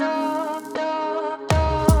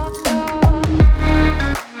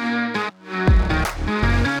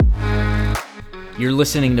You're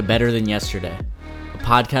listening to Better Than Yesterday, a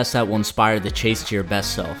podcast that will inspire the chase to your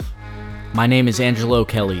best self. My name is Angelo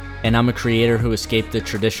Kelly, and I'm a creator who escaped the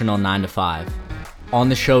traditional 9-to-5. On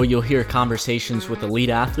the show, you'll hear conversations with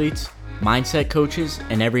elite athletes, mindset coaches,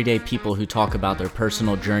 and everyday people who talk about their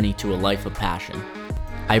personal journey to a life of passion.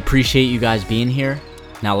 I appreciate you guys being here.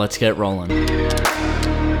 Now let's get rolling.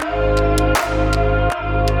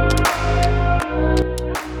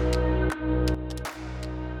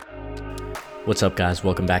 What's up, guys?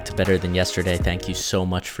 Welcome back to Better Than Yesterday. Thank you so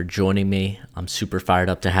much for joining me. I'm super fired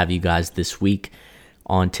up to have you guys this week.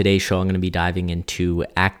 On today's show, I'm going to be diving into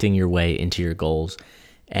acting your way into your goals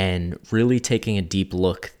and really taking a deep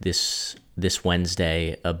look this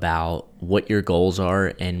Wednesday about what your goals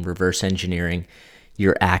are and reverse engineering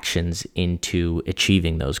your actions into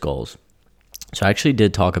achieving those goals. So I actually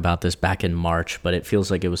did talk about this back in March, but it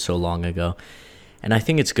feels like it was so long ago. And I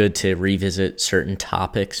think it's good to revisit certain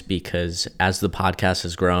topics because as the podcast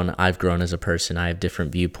has grown, I've grown as a person. I have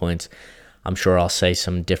different viewpoints. I'm sure I'll say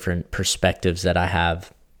some different perspectives that I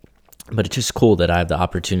have, but it's just cool that I have the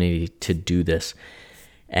opportunity to do this.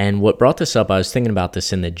 And what brought this up, I was thinking about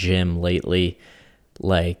this in the gym lately.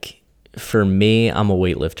 Like, for me, I'm a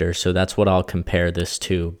weightlifter, so that's what I'll compare this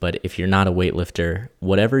to. But if you're not a weightlifter,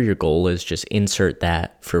 whatever your goal is, just insert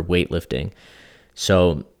that for weightlifting.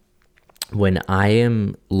 So when I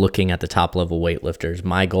am looking at the top level weightlifters,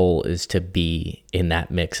 my goal is to be in that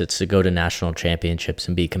mix. It's to go to national championships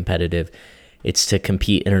and be competitive. It's to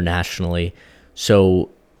compete internationally.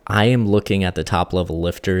 So I am looking at the top level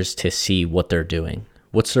lifters to see what they're doing.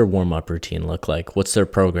 What's their warm-up routine look like? What's their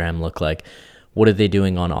program look like? What are they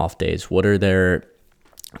doing on off days? What are their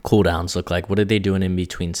cooldowns look like? What are they doing in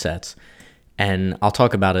between sets? And I'll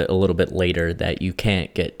talk about it a little bit later that you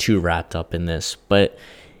can't get too wrapped up in this, but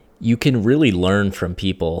you can really learn from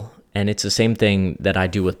people. And it's the same thing that I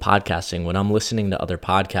do with podcasting. When I'm listening to other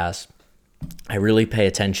podcasts, I really pay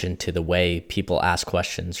attention to the way people ask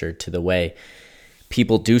questions or to the way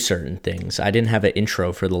people do certain things. I didn't have an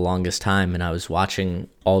intro for the longest time, and I was watching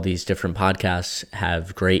all these different podcasts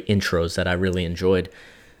have great intros that I really enjoyed.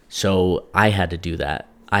 So I had to do that.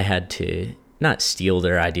 I had to not steal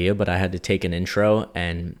their idea, but I had to take an intro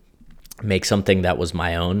and make something that was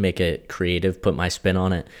my own, make it creative, put my spin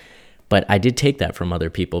on it. But I did take that from other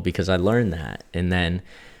people because I learned that. And then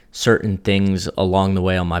certain things along the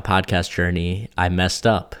way on my podcast journey, I messed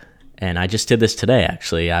up. And I just did this today,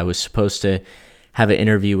 actually. I was supposed to have an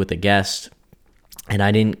interview with a guest, and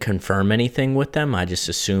I didn't confirm anything with them. I just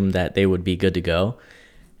assumed that they would be good to go.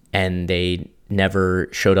 And they never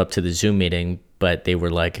showed up to the Zoom meeting, but they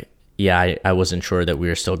were like, yeah, I wasn't sure that we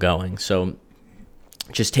were still going. So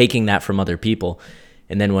just taking that from other people.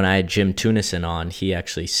 And then when I had Jim Tunison on, he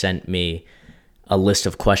actually sent me a list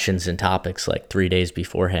of questions and topics like 3 days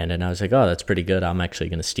beforehand. And I was like, oh, that's pretty good. I'm actually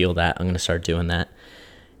going to steal that. I'm going to start doing that.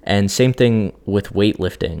 And same thing with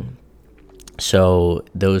weightlifting. So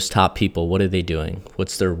those top people, what are they doing?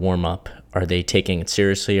 What's their warm up? Are they taking it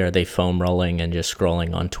seriously? Are they foam rolling and just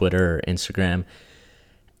scrolling on Twitter or Instagram?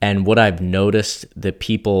 And what I've noticed, the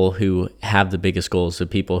people who have the biggest goals, the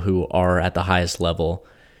people who are at the highest level,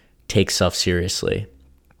 take stuff seriously.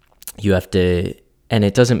 You have to, and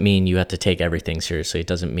it doesn't mean you have to take everything seriously. It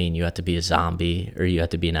doesn't mean you have to be a zombie or you have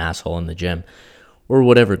to be an asshole in the gym or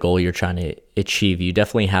whatever goal you're trying to achieve. You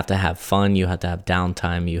definitely have to have fun. You have to have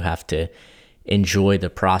downtime. You have to enjoy the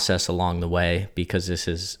process along the way because this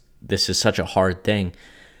is such a hard thing.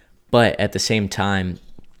 But at the same time,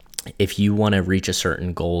 if you want to reach a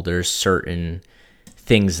certain goal, there's certain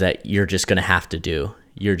things that you're just going to have to do.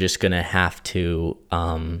 You're just going to have to,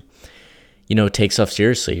 take stuff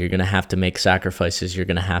seriously. You're going to have to make sacrifices. You're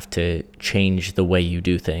going to have to change the way you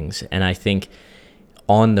do things. And I think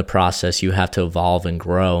on the process, you have to evolve and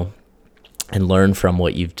grow and learn from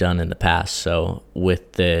what you've done in the past. So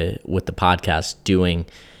with the podcast, doing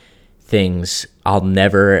things, I'll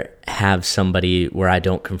never have somebody where I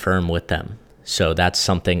don't confirm with them. So that's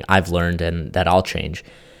something I've learned and that I'll change.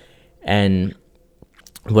 And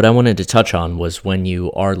what I wanted to touch on was when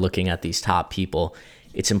you are looking at these top people,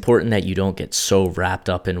 it's important that you don't get so wrapped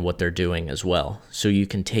up in what they're doing as well. So you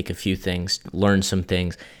can take a few things, learn some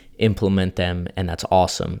things, implement them, and that's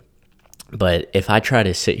awesome. But if I try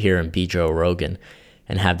to sit here and be Joe Rogan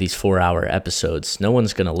and have these 4-hour episodes, no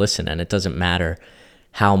one's going to listen, and it doesn't matter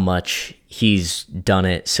how much he's done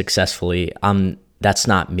it successfully. That's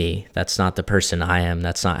not me. That's not the person I am.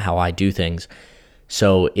 That's not how I do things.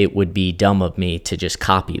 So it would be dumb of me to just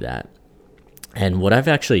copy that. And what I've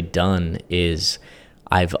actually done is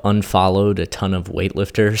I've unfollowed a ton of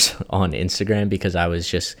weightlifters on Instagram because I was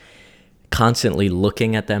just constantly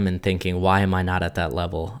looking at them and thinking, why am I not at that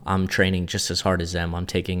level? I'm training just as hard as them. I'm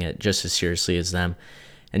taking it just as seriously as them.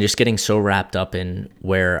 And just getting so wrapped up in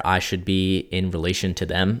where I should be in relation to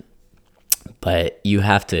them. But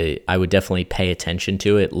I would definitely pay attention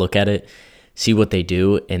to it, look at it, see what they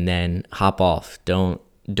do, and then hop off. Don't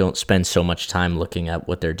spend so much time looking at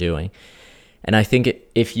what they're doing. And I think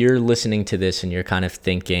if you're listening to this and you're kind of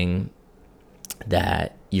thinking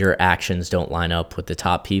that your actions don't line up with the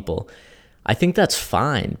top people, I think that's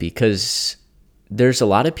fine, because there's a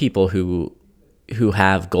lot of people who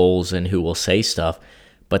have goals and who will say stuff,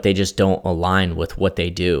 but they just don't align with what they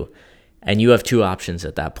do. And you have two options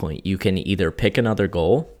at that point. You can either pick another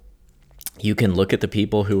goal. You can look at the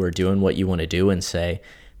people who are doing what you want to do and say,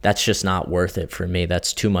 that's just not worth it for me.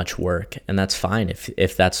 That's too much work. And that's fine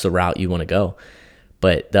if that's the route you want to go.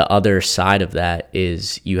 But the other side of that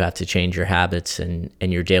is you have to change your habits and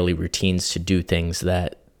your daily routines to do things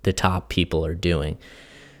that the top people are doing.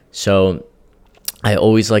 So I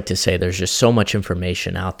always like to say there's just so much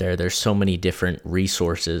information out there. There's so many different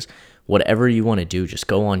resources. Whatever you want to do, just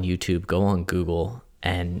go on YouTube, go on Google,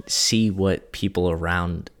 and see what people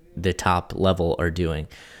around the top level are doing.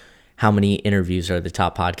 How many interviews are the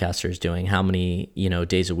top podcasters doing? How many,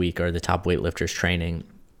 days a week are the top weightlifters training?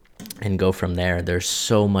 And go from there. There's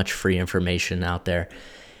so much free information out there.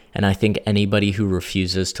 And I think anybody who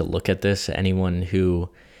refuses to look at this, anyone who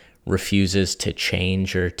refuses to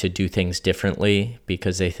change or to do things differently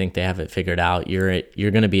because they think they have it figured out, you're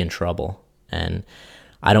going to be in trouble. And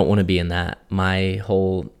I don't want to be in that. My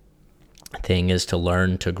whole thing is to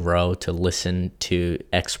learn, to grow, to listen to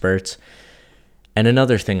experts. And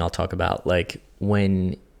another thing I'll talk about, like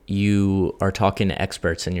when you are talking to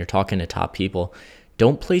experts and you're talking to top people,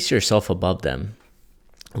 don't place yourself above them.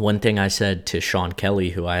 One thing I said to Sean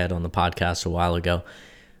Kelly, who I had on the podcast a while ago,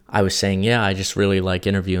 I was saying, I just really like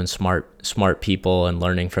interviewing smart people and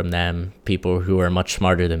learning from them, people who are much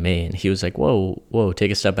smarter than me. And he was like, whoa,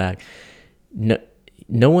 take a step back.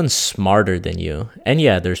 No one's smarter than you. And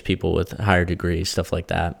there's people with higher degrees, stuff like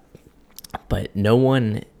that. But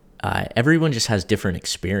everyone just has different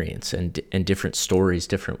experience and different stories,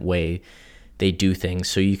 different way they do things,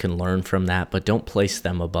 so you can learn from that, but don't place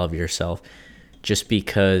them above yourself. Just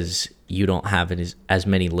because you don't have as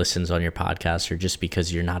many listens on your podcast, or just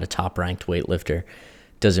because you're not a top-ranked weightlifter,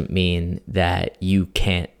 doesn't mean that you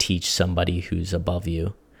can't teach somebody who's above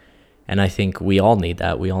you. And I think we all need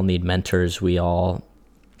that. We all need mentors. We all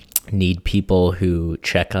need people who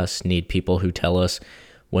check us, need people who tell us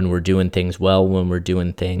when we're doing things well, when we're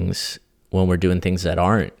doing things that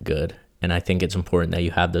aren't good. And I think it's important that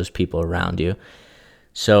you have those people around you.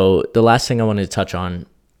 So the last thing I wanted to touch on,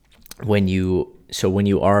 when you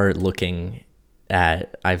are looking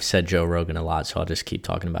at, I've said Joe Rogan a lot, so I'll just keep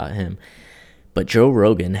talking about him. But Joe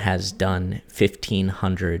Rogan has done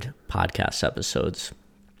 1,500 podcast episodes.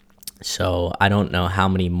 So I don't know how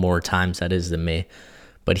many more times that is than me,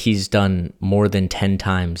 but he's done more than 10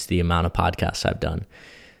 times the amount of podcasts I've done.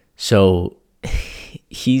 So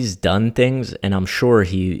he's done things, and I'm sure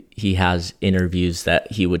he has interviews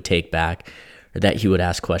that he would take back, or that he would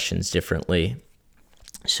ask questions differently.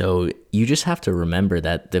 So you just have to remember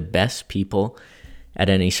that the best people at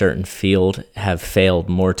any certain field have failed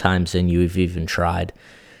more times than you've even tried.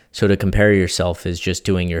 So to compare yourself is just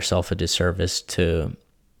doing yourself a disservice to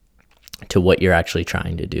what you're actually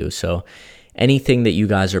trying to do. So anything that you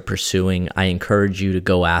guys are pursuing, I encourage you to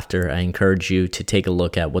go after. I encourage you to take a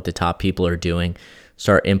look at what the top people are doing,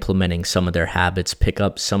 start implementing some of their habits, pick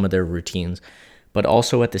up some of their routines, but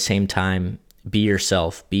also at the same time, be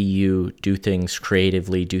yourself, be you, do things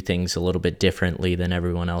creatively, do things a little bit differently than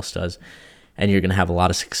everyone else does, and you're going to have a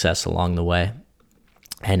lot of success along the way.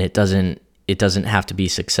 And it doesn't have to be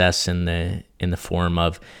success in the form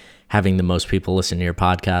of having the most people listen to your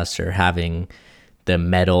podcast or having the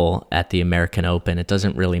medal at the American Open. It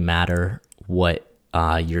doesn't really matter what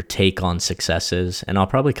your take on success is, and I'll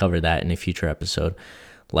probably cover that in a future episode,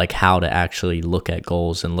 like how to actually look at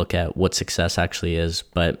goals and look at what success actually is.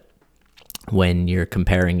 But when you're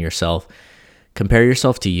comparing yourself, compare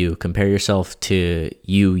yourself to you, compare yourself to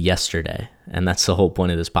you yesterday. And that's the whole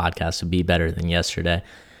point of this podcast, to be better than yesterday.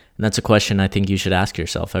 And that's a question I think you should ask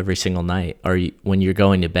yourself every single night. When you're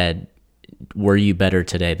going to bed, were you better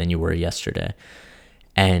today than you were yesterday?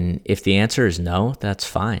 And if the answer is no, that's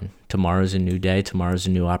fine. Tomorrow's a new day. Tomorrow's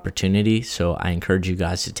a new opportunity. So I encourage you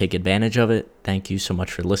guys to take advantage of it. Thank you so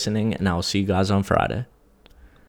much for listening, and I will see you guys on Friday.